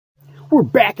We're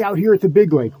back out here at the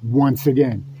Big Lake once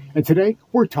again, and today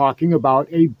we're talking about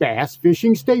a bass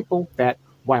fishing staple that,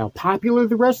 while popular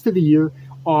the rest of the year,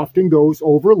 often goes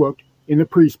overlooked in the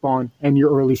pre-spawn and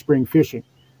your early spring fishing.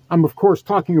 I'm of course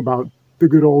talking about the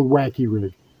good old Wacky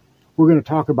rig. We're going to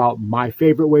talk about my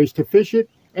favorite ways to fish it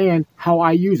and how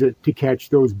I use it to catch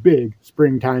those big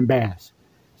springtime bass.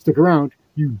 Stick around,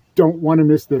 you don't want to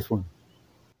miss this one.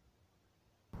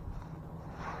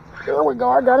 There we go,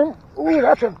 I got him. Ooh,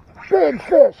 that's a big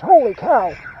fish, holy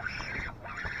cow.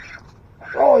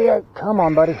 Oh yeah, come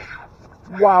on buddy.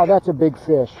 Wow, that's a big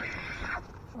fish.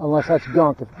 Unless that's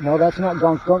gunk. No, that's not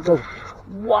gunk. Gunk goes,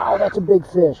 wow, that's a big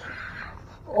fish.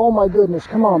 Oh my goodness,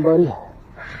 come on buddy.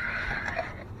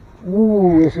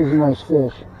 Ooh, this is a nice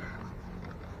fish.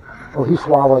 Oh, he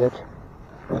swallowed it.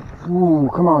 Ooh,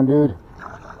 come on dude.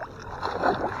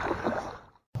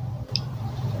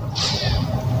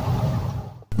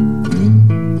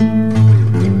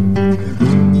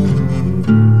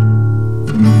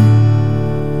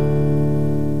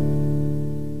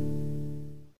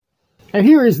 And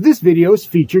here is this video's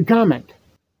featured comment.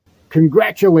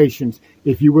 Congratulations!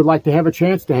 If you would like to have a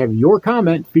chance to have your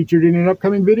comment featured in an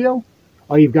upcoming video,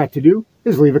 all you've got to do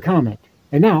is leave a comment.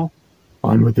 And now,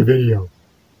 on with the video.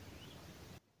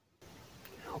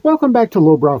 Welcome back to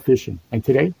Lowbrow Fishing, and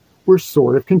today we're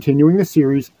sort of continuing the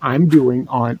series I'm doing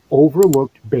on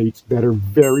overlooked baits that are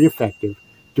very effective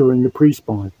during the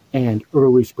pre-spawn and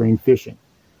early spring fishing.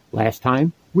 Last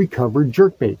time we covered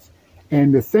jerkbaits,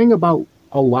 and the thing about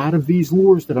a lot of these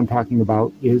lures that I'm talking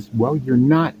about is, well, you're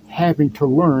not having to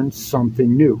learn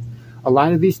something new. A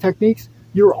lot of these techniques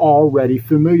you're already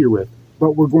familiar with,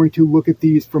 but we're going to look at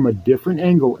these from a different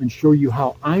angle and show you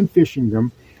how I'm fishing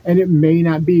them, and it may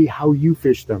not be how you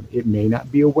fish them. It may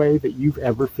not be a way that you've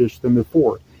ever fished them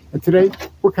before. And today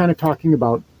we're kind of talking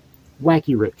about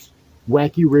wacky rigs.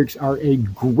 Wacky rigs are a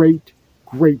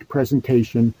great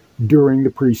presentation during the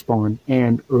pre-spawn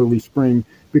and early spring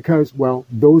because, well,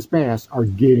 those bass are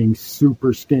getting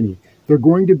super skinny. They're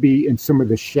going to be in some of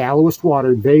the shallowest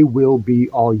water they will be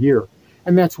all year.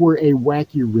 And that's where a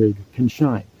wacky rig can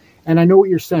shine. And I know what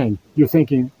you're saying. You're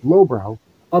thinking, lowbrow,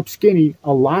 up skinny,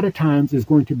 a lot of times is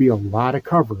going to be a lot of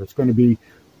cover. It's going to be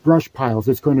brush piles.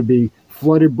 It's going to be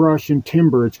flooded brush and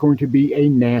timber. It's going to be a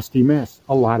nasty mess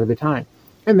a lot of the time.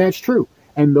 And that's true.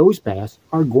 And those bass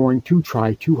are going to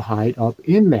try to hide up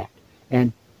in that.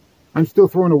 And I'm still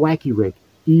throwing a wacky rig,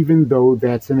 even though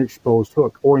that's an exposed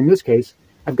hook. Or in this case,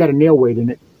 I've got a nail weight in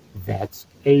it. That's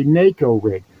a NACO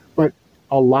rig. But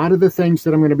a lot of the things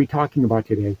that I'm going to be talking about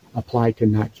today apply to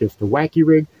not just a wacky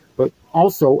rig, but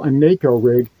also a NACO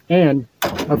rig. And,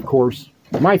 of course,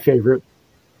 my favorite,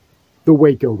 the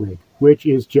Waco rig, which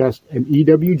is just an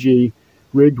EWG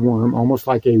rigged worm, almost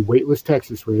like a weightless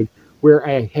Texas rig, where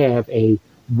I have a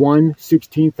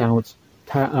 1/16 ounce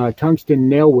tungsten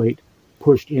nail weight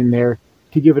pushed in there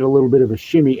to give it a little bit of a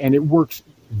shimmy, and it works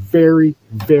very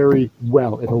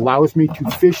well. It allows me to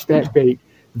fish that bait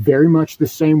very much the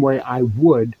same way I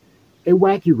would a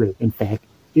wacky rig. In fact,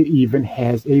 it even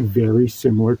has a very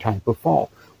similar type of fall,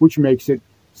 which makes it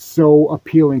so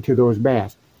appealing to those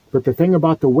bass. But the thing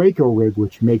about the Waco rig,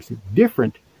 which makes it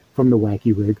different from the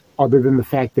wacky rig, other than the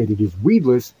fact that it is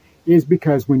weedless, is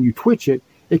because when you twitch it,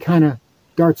 it kind of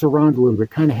darts around a little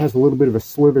bit, kind of has a little bit of a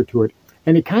slither to it.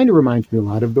 And it kind of reminds me a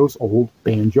lot of those old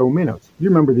banjo minnows. You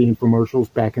remember the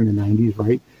infomercials back in the 90s,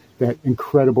 right? That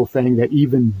incredible thing that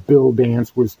even Bill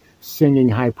Dance was singing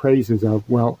high praises of.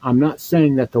 Well, I'm not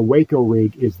saying that the Waco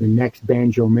rig is the next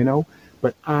banjo minnow,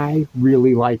 but I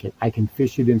really like it. I can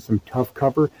fish it in some tough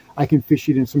cover. I can fish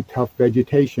it in some tough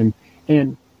vegetation.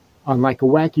 And unlike a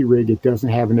wacky rig, it doesn't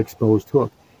have an exposed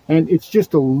hook. And it's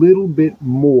just a little bit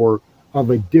more of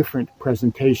a different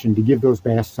presentation to give those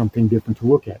bass something different to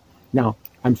look at. Now,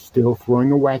 I'm still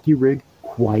throwing a wacky rig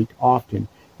quite often.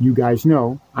 You guys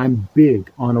know I'm big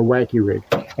on a wacky rig.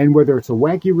 And whether it's a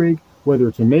wacky rig, whether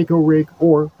it's a NACO rig,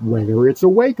 or whether it's a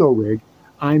Waco rig,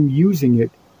 I'm using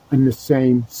it in the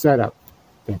same setup.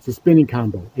 That's a spinning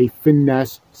combo, a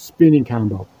finesse spinning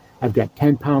combo. I've got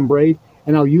 10-pound braid,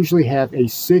 and I'll usually have a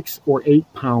 6 or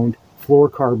 8-pound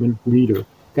fluorocarbon leader.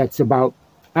 That's about,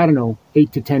 I don't know,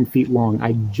 8 to 10 feet long.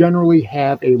 I generally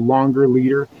have a longer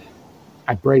leader.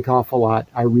 I break off a lot,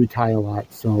 I retie a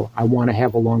lot, so I want to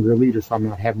have a longer leader so I'm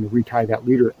not having to retie that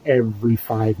leader every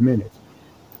 5 minutes.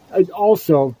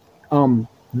 Also,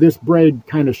 this braid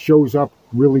kind of shows up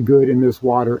really good in this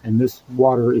water, and this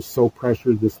water is so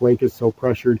pressured, this lake is so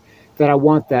pressured, that I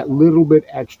want that little bit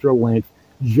extra length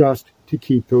just to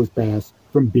keep those bass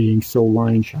from being so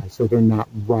line shy, so they're not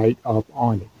right up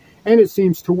on it. And it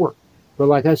seems to work. But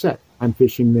like I said, I'm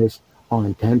fishing this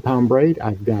on 10-pound braid.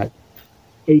 I've got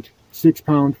 8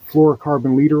 6-pound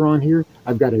fluorocarbon leader on here.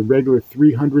 I've got a regular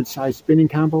 300 size spinning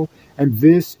combo, and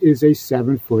this is a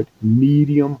 7-foot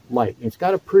medium light. It's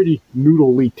got a pretty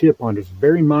noodly tip on it. It's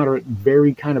very moderate,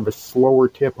 very kind of a slower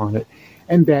tip on it,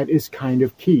 and that is kind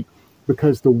of key,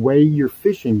 because the way your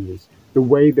fishing is, the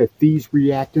way that these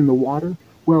react in the water,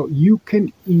 well, you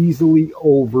can easily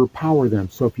overpower them.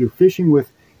 So if you're fishing with,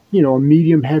 you know, a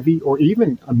medium heavy or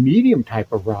even a medium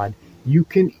type of rod, you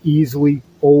can easily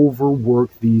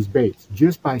overwork these baits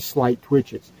just by slight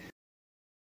twitches.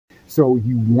 So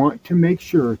you want to make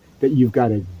sure that you've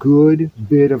got a good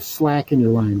bit of slack in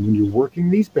your line. When you're working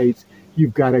these baits,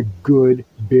 you've got a good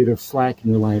bit of slack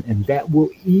in your line, and that will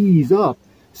ease up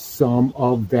some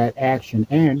of that action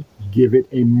and give it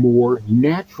a more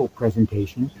natural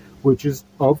presentation, which is,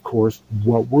 of course,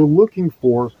 what we're looking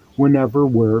for whenever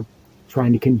we're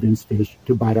trying to convince fish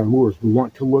to bite our lures. We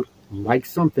want to look like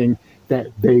something that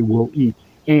they will eat.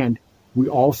 And we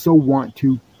also want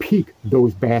to pique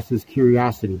those bass's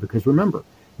curiosity, because remember,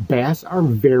 bass are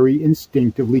very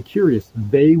instinctively curious.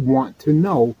 They want to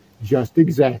know just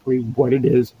exactly what it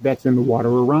is that's in the water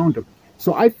around them.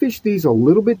 So I fish these a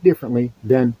little bit differently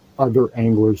than other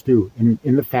anglers do,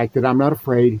 in the fact that I'm not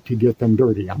afraid to get them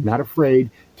dirty. I'm not afraid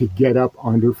to get up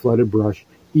under flooded brush,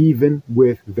 even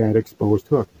with that exposed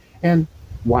hook. And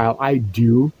while I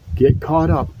do get caught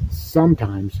up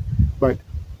sometimes, but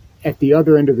at the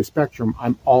other end of the spectrum,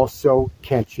 I'm also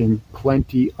catching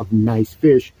plenty of nice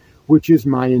fish, which is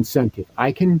my incentive.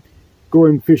 I can go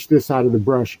and fish this out of the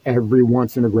brush every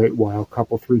once in a great while, a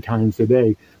couple, 3 times a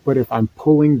day. But if I'm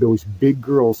pulling those big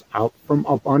girls out from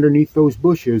up underneath those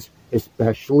bushes,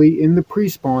 especially in the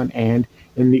pre-spawn and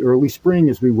in the early spring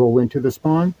as we roll into the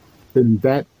spawn, then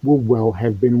that will well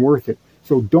have been worth it.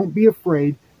 So don't be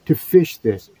afraid to fish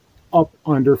this up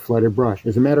under flooded brush.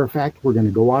 As a matter of fact, we're going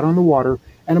to go out on the water,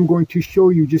 and I'm going to show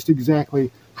you just exactly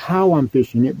how I'm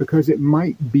fishing it, because it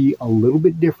might be a little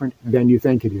bit different than you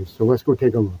think it is. So let's go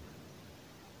take a look.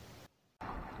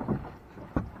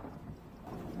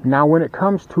 Now, when it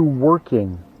comes to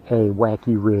working a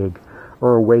Wacky rig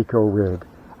or a Waco rig,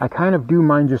 I kind of do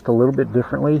mine just a little bit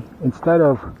differently. Instead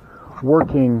of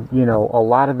working, you know, a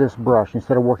lot of this brush,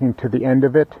 instead of working to the end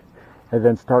of it and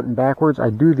then starting backwards, I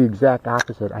do the exact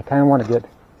opposite. I kind of want to get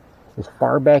as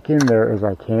far back in there as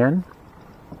I can,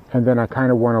 and then I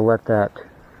kind of want to let that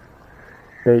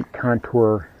bait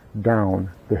contour down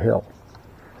the hill,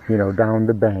 you know, down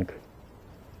the bank,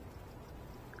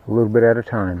 a little bit at a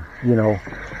time, you know.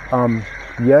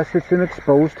 Yes, it's an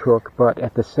exposed hook, but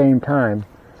at the same time,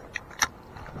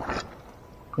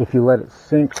 if you let it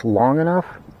sink long enough,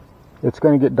 it's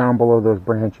going to get down below those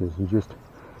branches. You just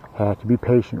have to be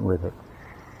patient with it.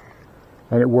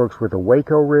 And it works with a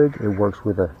Waco rig, it works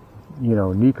with a, you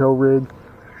know, Nico rig.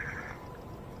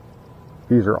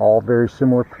 These are all very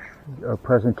similar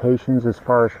presentations as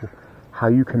far as how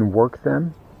you can work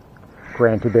them.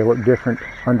 Granted, they look different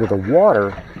under the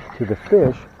water to the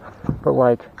fish, but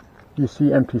like you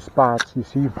see empty spots, you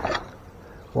see,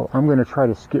 well, I'm going to try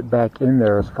to skip back in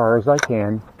there as far as I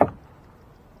can,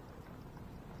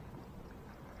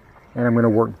 and I'm going to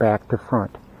work back to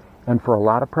front. And for a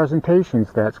lot of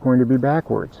presentations, that's going to be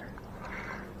backwards.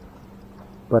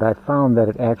 But I found that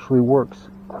it actually works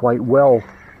quite well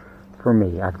for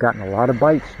me. I've gotten a lot of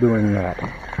bites doing that.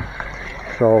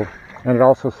 So, and it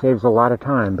also saves a lot of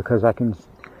time, because I can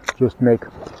just make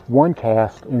one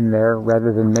cast in there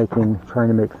rather than trying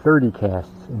to make 30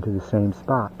 casts into the same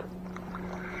spot.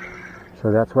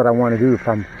 So that's what I want to do.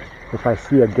 If I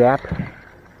see a gap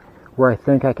where I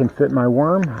think I can fit my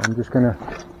worm, I'm just going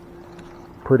to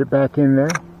put it back in there,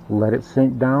 let it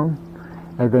sink down,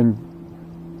 and then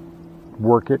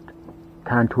work it,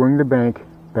 contouring the bank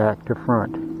back to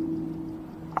front.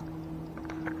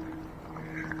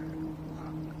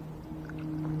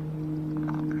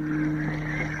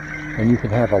 And you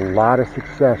can have a lot of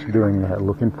success doing that,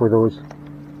 looking for those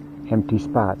empty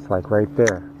spots, like right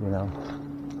there, you know.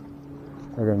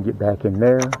 And then get back in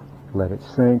there, let it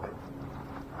sink.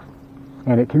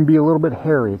 And it can be a little bit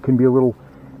hairy. It can be a little,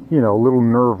 you know, a little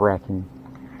nerve-wracking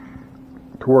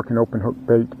to work an open hook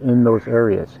bait in those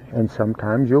areas. And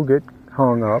sometimes you'll get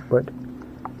hung up, but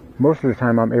most of the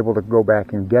time I'm able to go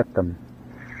back and get them.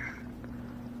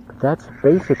 But that's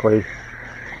basically,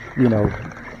 you know,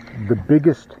 the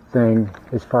biggest thing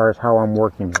as far as how I'm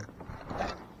working it.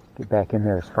 Get back in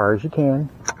there as far as you can.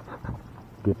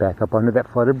 Get back up under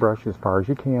that flooded brush as far as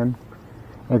you can,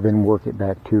 and then work it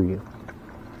back to you.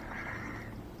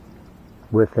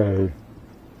 With a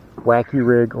Wacky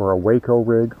rig or a Waco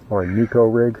rig or a Nico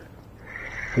rig,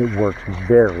 it works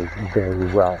very,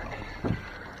 very well.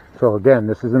 So again,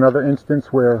 this is another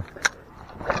instance where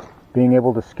being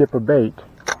able to skip a bait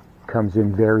comes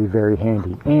in very, very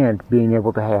handy, and being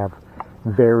able to have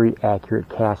very accurate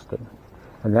casting.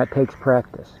 And that takes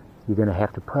practice. You're going to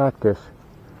have to practice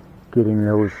getting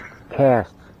those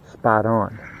casts spot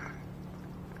on.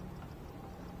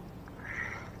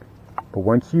 But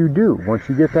once you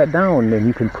get that down, then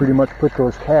you can pretty much put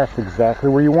those casts exactly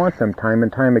where you want them time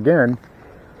and time again.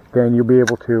 Then you'll be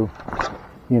able to,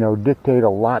 dictate a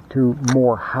lot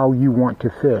more how you want to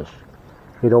fish.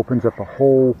 It opens up a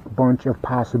whole bunch of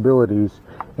possibilities,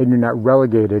 and you're not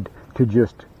relegated to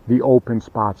just the open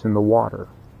spots in the water.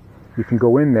 You can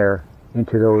go in there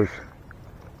into those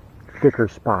thicker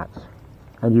spots,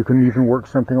 and you can even work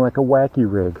something like a wacky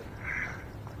rig.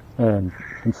 And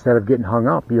instead of getting hung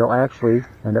up, you'll actually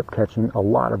end up catching a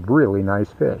lot of really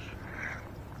nice fish.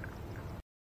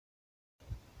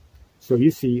 So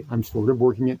you see, I'm sort of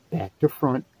working it back to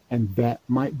front, and that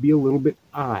might be a little bit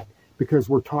odd because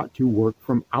we're taught to work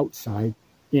from outside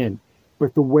in.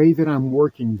 But the way that I'm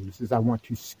working these is I want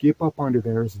to skip up under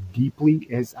there as deeply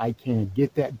as I can,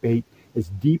 get that bait as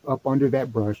deep up under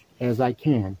that brush as I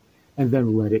can, and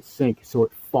then let it sink so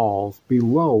it falls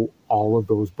below all of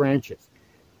those branches.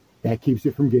 That keeps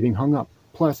it from getting hung up.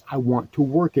 Plus, I want to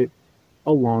work it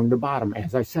along the bottom.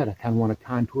 As I said, I kind of want to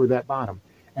contour that bottom.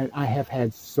 And I have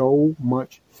had so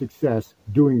much success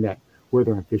doing that,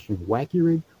 whether I'm fishing a wacky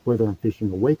rig, whether I'm fishing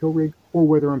a Waco rig, or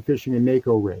whether I'm fishing a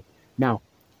NACO rig. Now,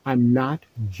 I'm not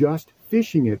just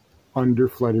fishing it under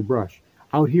flooded brush.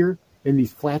 Out here in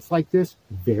these flats like this,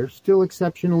 they're still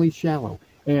exceptionally shallow.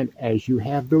 And as you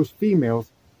have those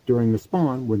females during the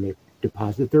spawn, when they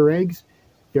deposit their eggs,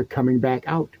 they're coming back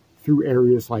out through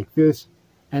areas like this,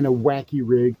 and a wacky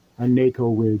rig, a NACO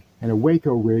rig, and a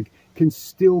Waco rig can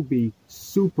still be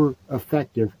super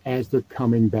effective as they're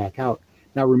coming back out.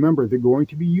 Now remember, they're going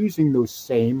to be using those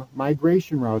same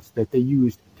migration routes that they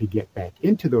used to get back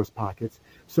into those pockets,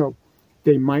 so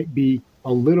they might be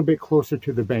a little bit closer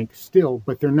to the bank still,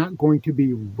 but they're not going to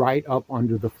be right up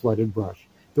under the flooded brush.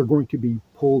 They're going to be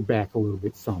pulled back a little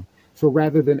bit some. So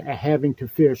rather than having to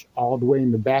fish all the way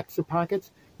in the backs of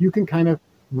pockets, you can kind of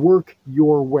work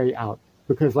your way out,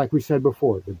 because like we said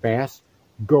before, the bass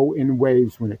go in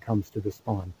waves when it comes to the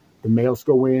spawn. The males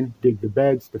go in, dig the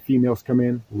beds, the females come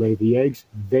in, lay the eggs,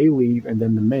 they leave, and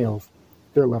then the males,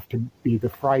 they're left to be the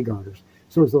fry guarders.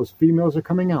 So as those females are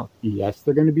coming out, yes,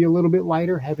 they're going to be a little bit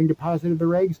lighter having deposited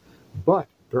their eggs, but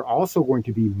they're also going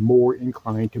to be more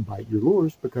inclined to bite your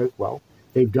lures because, well,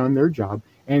 they've done their job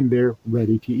and they're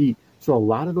ready to eat. So a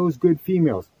lot of those good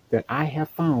females that I have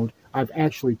found, I've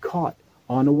actually caught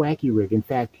on a wacky rig. In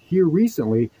fact, here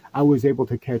recently, I was able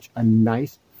to catch a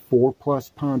nice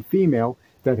 4+ pound female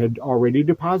that had already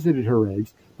deposited her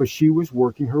eggs, but she was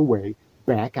working her way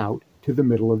back out to the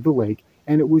middle of the lake,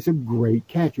 and it was a great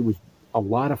catch. It was a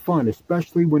lot of fun,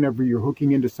 especially whenever you're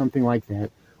hooking into something like that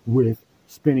with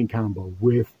spinning combo,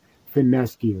 with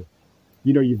finesse gear.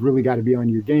 You've really got to be on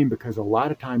your game, because a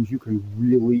lot of times you can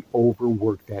really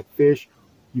overwork that fish.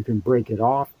 You can break it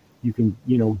off. You can,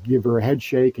 give her a head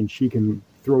shake and she can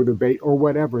throw the bait or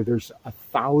whatever. There's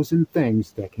 1,000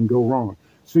 things that can go wrong.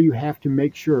 So you have to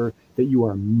make sure that you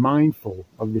are mindful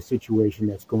of the situation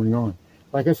that's going on.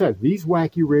 Like I said, these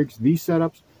wacky rigs, these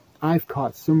setups, I've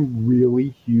caught some really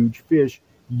huge fish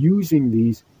using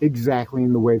these exactly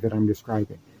in the way that I'm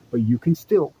describing. But you can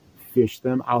still fish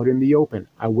them out in the open.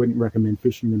 I wouldn't recommend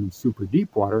fishing them in super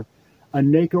deep water. A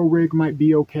NACO rig might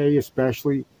be okay,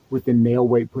 especially with the nail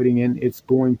weight putting in. It's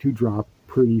going to drop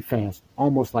pretty fast,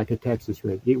 almost like a Texas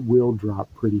rig. It will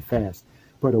drop pretty fast.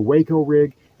 But a Waco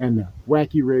rig and the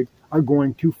wacky rig are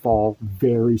going to fall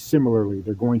very similarly.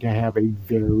 They're going to have a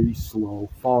very slow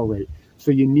fall rate.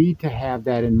 So you need to have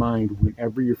that in mind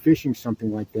whenever you're fishing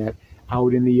something like that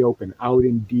out in the open, out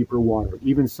in deeper water,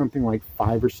 even something like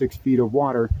 5 or 6 feet of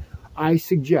water. I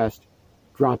suggest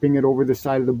dropping it over the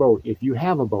side of the boat. If you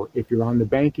have a boat, if you're on the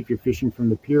bank, if you're fishing from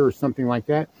the pier or something like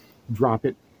that, drop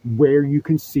it where you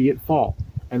can see it fall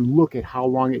and look at how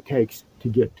long it takes to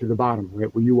get to the bottom,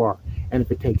 right where you are. And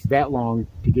if it takes that long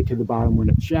to get to the bottom when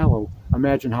it's shallow,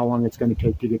 imagine how long it's going to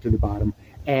take to get to the bottom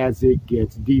as it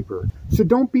gets deeper. So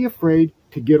don't be afraid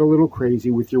to get a little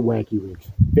crazy with your wacky rigs.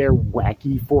 They're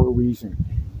wacky for a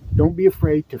reason. Don't be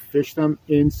afraid to fish them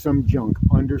in some junk,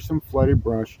 under some flooded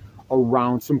brush,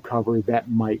 around some cover that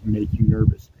might make you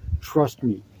nervous. Trust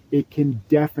me, it can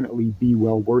definitely be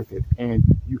well worth it, and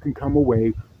you can come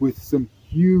away with some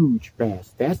huge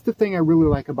bass. That's the thing I really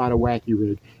like about a wacky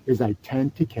rig, is I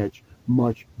tend to catch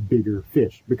much bigger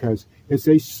fish because it's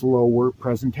a slower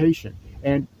presentation,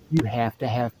 and you have to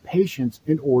have patience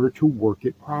in order to work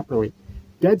it properly.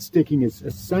 Dead sticking is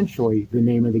essentially the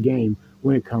name of the game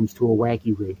when it comes to a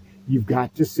wacky rig. You've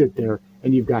got to sit there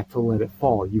and you've got to let it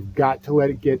fall. You've got to let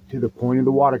it get to the point of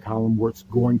the water column where it's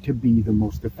going to be the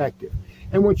most effective.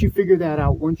 And once you figure that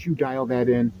out, once you dial that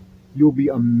in, you'll be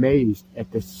amazed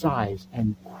at the size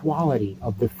and quality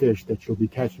of the fish that you'll be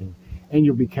catching. And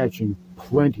you'll be catching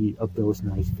plenty of those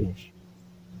nice fish.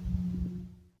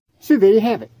 So there you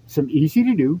have it. Some easy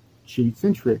to do cheats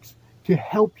and tricks to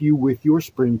help you with your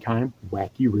springtime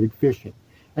wacky rig fishing.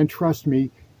 And trust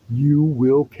me, you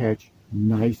will catch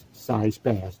nice sized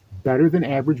bass, better than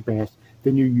average bass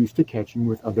than you're used to catching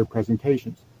with other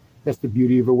presentations. That's the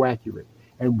beauty of a wacky rig.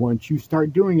 And once you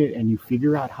start doing it and you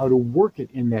figure out how to work it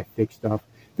in that thick stuff,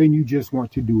 then you just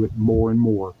want to do it more and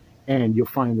more. And you'll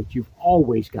find that you've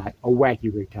always got a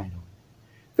wacky rig tied on.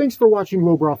 Thanks for watching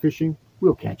Lowbrow Fishing.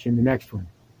 We'll catch you in the next one.